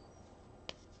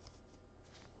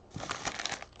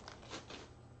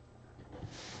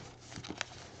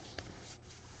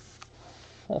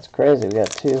 That's crazy. We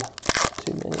got two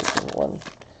minis in one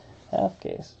half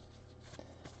case.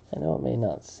 I know it may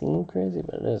not seem crazy,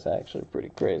 but it is actually pretty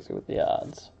crazy with the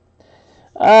odds.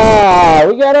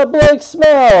 We got a Blake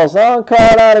Smells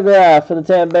on-card autograph for the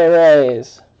Tampa Bay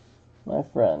Rays. My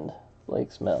friend,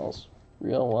 Blake Smells.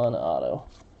 Real one auto.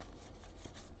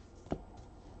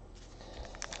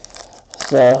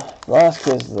 So,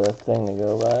 Velasquez is the thing to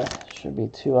go by. Should be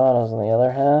 2 autos in the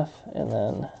other half, and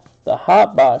then the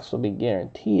hot box will be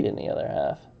guaranteed in the other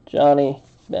half. Johnny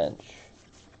Bench.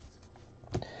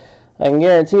 I can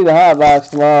guarantee the hot box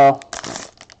tomorrow.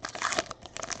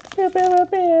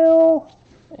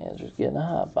 Andrew's getting a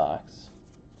hot box.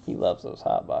 He loves those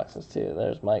hot boxes too.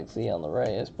 There's Mike Z on the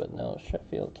Rays, but no,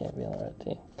 Sheffield can't be on the right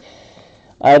team.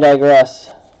 I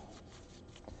digress.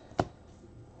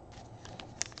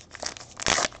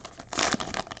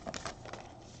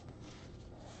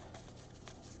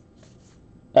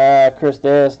 Chris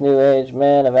Davis, New Age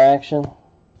Man of Action.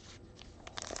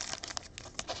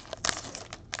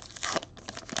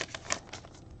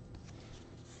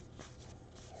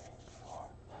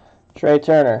 Trey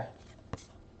Turner,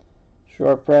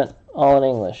 short print, all in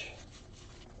English.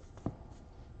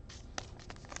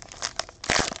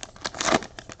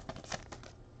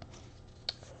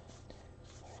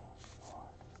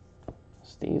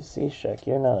 Steve Cishek,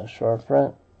 you're not a short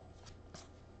print,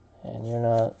 and you're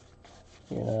not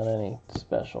any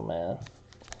special man.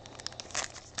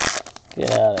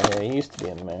 Get out of here. You used to be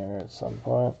a Mariner at some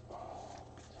point.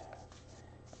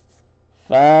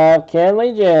 5,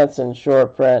 Kenley Jansen,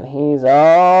 short print. He's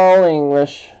all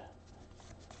English.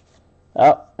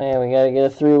 Oh, and we got to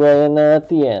get a 3-way in there at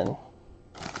the end.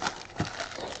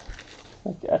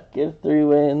 Got to get a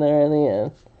 3-way in there in the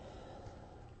end.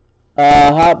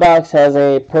 Hotbox has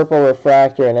a purple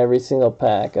refractor in every single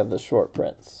pack of the short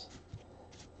prints.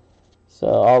 So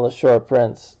all the short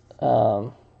prints,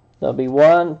 there'll be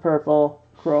one purple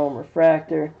chrome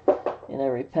refractor in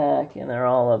every pack, and they're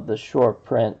all of the short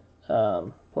print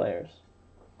players.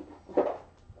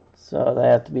 So they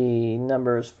have to be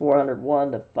numbers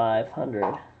 401 to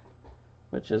 500,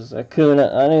 which is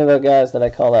Acuna, any of the guys that I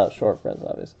called out short prints,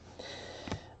 obviously.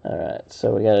 Alright,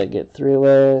 so we got to get 3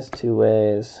 ways, 2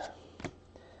 ways,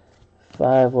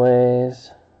 5 ways,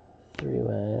 3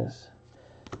 ways,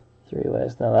 3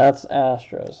 ways. Now that's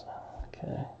Astros.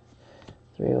 Okay.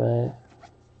 3-way,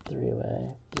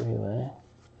 3-way, 3-way,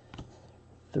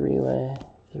 3-way,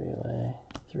 3-way,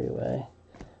 3-way,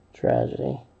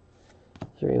 tragedy,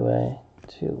 3-way,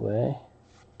 2-way,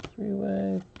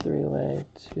 3-way, 3-way,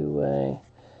 2-way,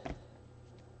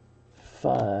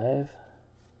 5,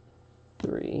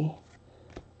 3,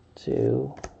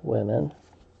 2, women,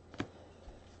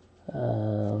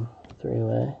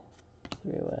 3-way,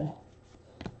 3-way,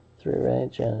 3-way,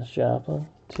 Janis Joplin,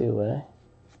 2-way,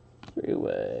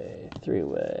 3-way,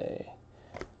 3-way,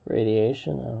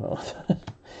 radiation, I don't know what that is.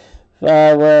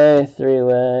 5-way,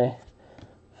 3-way,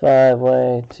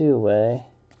 5-way, 2-way,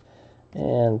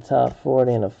 and top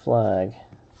 40 and a flag.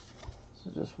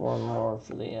 So just one more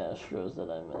for the Astros that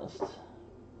I missed.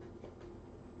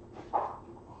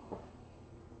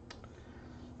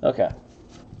 Okay.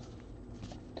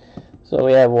 So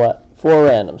we have what? 4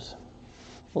 randoms.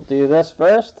 We'll do this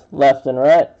first, left and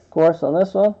right, of course, on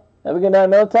this one. Have a good night,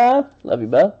 no time. Love you,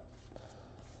 bud.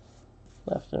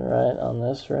 Left and right on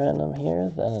this random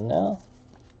here, then and now.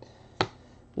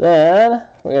 Then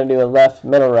we're going to do a left,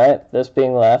 middle, right. This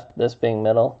being left, this being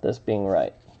middle, this being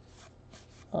right.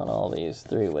 On all these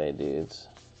 3-way dudes.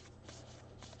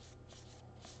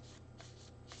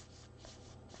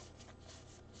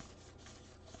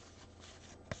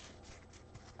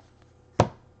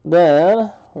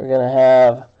 Then we're going to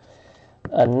have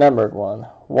a numbered one.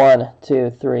 1, 2,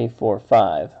 3, 4,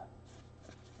 5.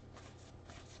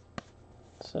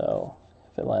 So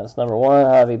if it lands number 1,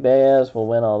 Javi Baez will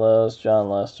win all those. John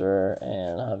Lester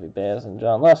and Javi Baez and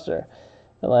John Lester.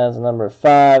 If it lands number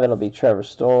 5, it'll be Trevor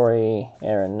Story,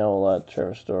 Aaron Nola,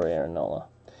 Trevor Story, Aaron Nola.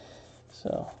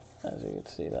 So as you can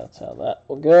see, that's how that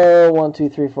will go. 1, 2,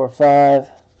 3, 4, 5.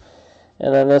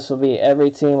 And then this will be,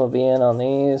 every team will be in on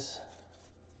these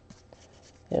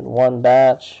in one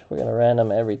batch. We're going to random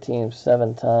every team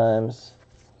 7 times.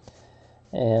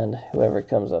 And whoever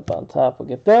comes up on top will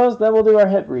get those. Then we'll do our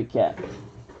hit recap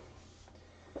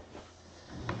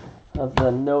of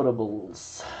the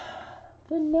notables.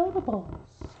 The notables.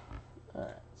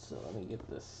 Alright, so let me get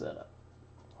this set up.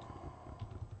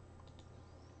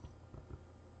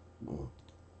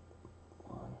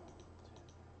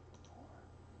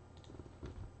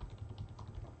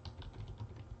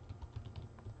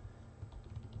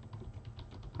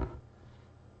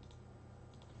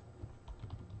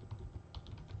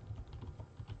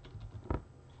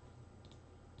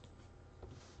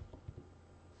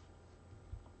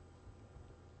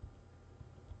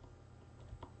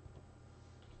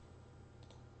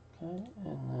 Okay,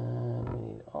 and then we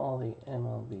need all the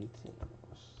MLB teams.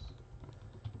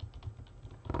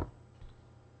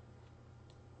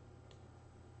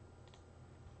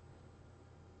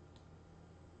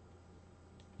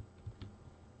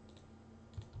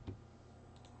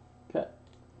 Okay.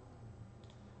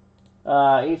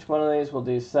 Each one of these we'll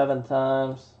do 7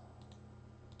 times.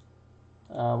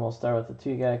 We'll start with the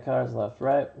 2 guy cards left,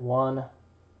 right. 1,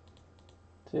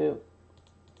 2,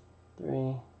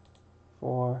 3,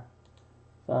 4,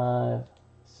 5,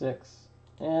 6,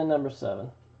 and number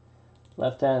 7.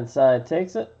 Left-hand side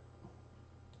takes it.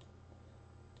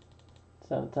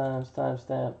 7 times,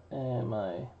 timestamp, and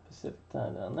my Pacific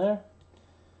time down there.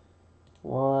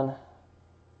 1,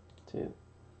 2,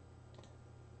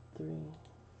 3,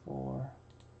 4,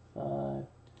 5,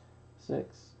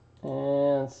 6,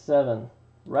 and 7.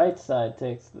 Right side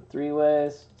takes the 3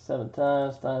 ways. 7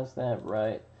 times, timestamp,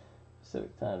 right,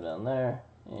 Pacific time down there,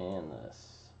 and this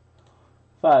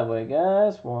 5-way,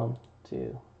 guys. 1,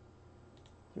 2,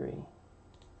 3,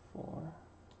 4,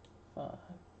 5,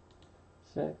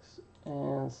 6,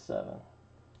 and 7.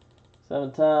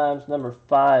 7 times. Number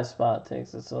 5 spot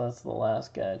takes it, so that's the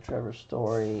last guy. Trevor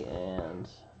Story and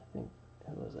I think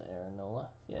who was it? Aaron Nola.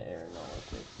 Yeah, Aaron Nola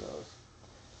takes those.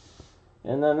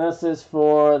 And then this is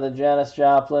for the Janis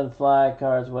Joplin flag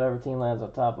cards. Whatever team lands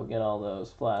on top will get all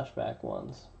those flashback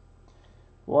ones.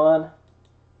 1,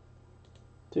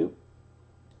 2,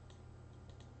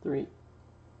 3,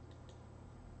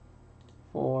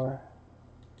 4,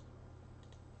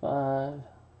 5,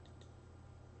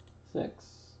 6,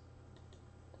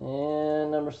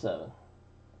 and number 7.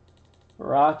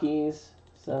 Rockies,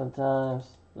 7 times.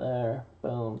 There,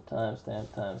 boom, timestamp,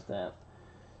 timestamp.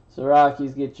 So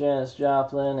Rockies get Janis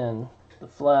Joplin and the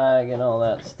flag and all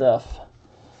that stuff.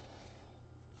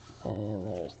 And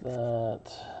there's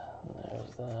that, and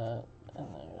there's that, and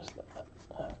there's that.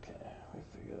 Okay, we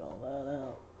figured all that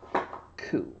out.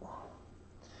 Cool.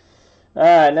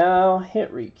 Alright, now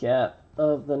hit recap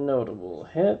of the notable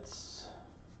hits.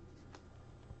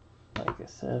 Like I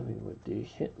said, we would do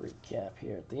hit recap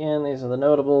here at the end. These are the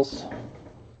notables,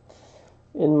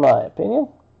 in my opinion.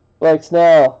 Blake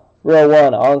Snell, Real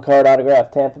 1, on-card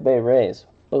autograph, Tampa Bay Rays.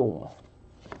 Boom.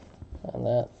 And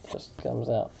that just comes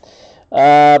out.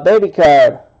 Baby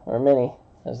card, or mini,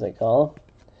 as they call them.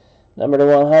 Number to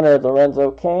 100,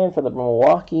 Lorenzo Cain for the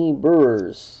Milwaukee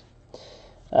Brewers.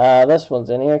 This one's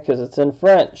in here because it's in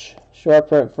French. Short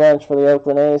print French for the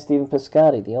Oakland A's, Stephen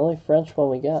Piscotty. The only French one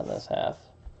we got in this half.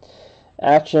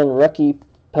 Action rookie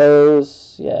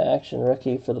pose. Yeah, action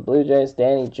rookie for the Blue Jays,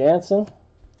 Danny Jansen.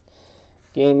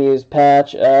 Game used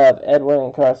patch of Edwin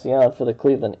Encarnacion for the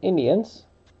Cleveland Indians.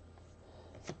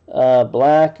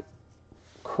 Black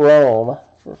chrome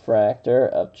refractor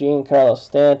of Giancarlo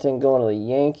Stanton going to the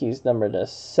Yankees, number to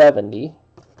 70.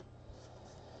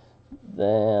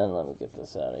 Then, let me get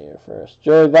this out of here first.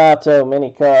 Joey Votto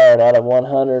mini card out of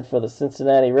 100 for the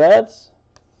Cincinnati Reds.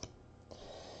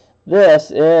 This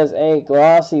is a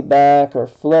glossy back or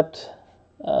flipped,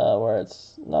 where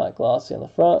it's not glossy on the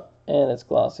front and it's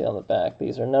glossy on the back.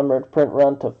 These are numbered, print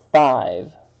run to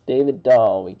 5. David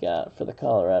Dahl we got for the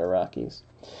Colorado Rockies.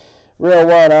 Real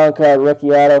 1 on-card rookie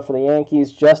auto for the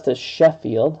Yankees, Justice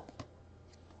Sheffield.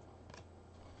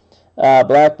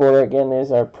 Black border, again,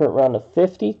 these are print run to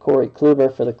 50. Corey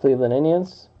Kluber for the Cleveland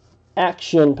Indians.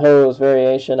 Action pose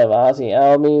variation of Ozzie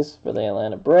Albies for the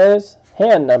Atlanta Braves.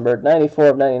 Hand numbered 94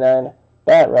 of 99.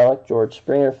 Bat relic, George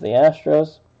Springer for the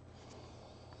Astros.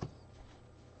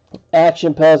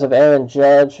 Action pose of Aaron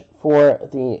Judge for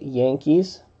the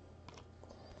Yankees.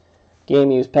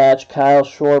 Game use patch Kyle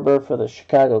Schwarber for the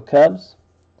Chicago Cubs.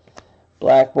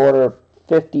 Black border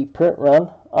 50 print run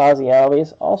Ozzie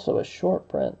Albies, also a short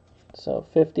print. So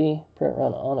 50 print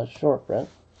run on a short print.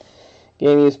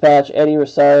 Game use patch Eddie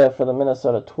Rosario for the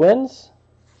Minnesota Twins.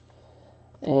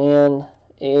 And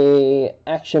a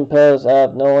action pose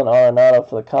of Nolan Arenado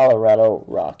for the Colorado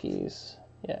Rockies.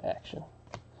 Yeah, action.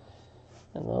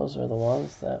 And those are the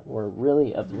ones that were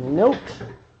really of note.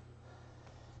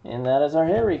 And that is our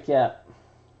hair recap.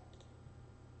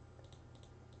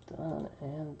 Done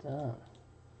and done.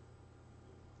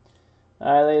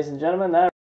 All right, ladies and gentlemen, that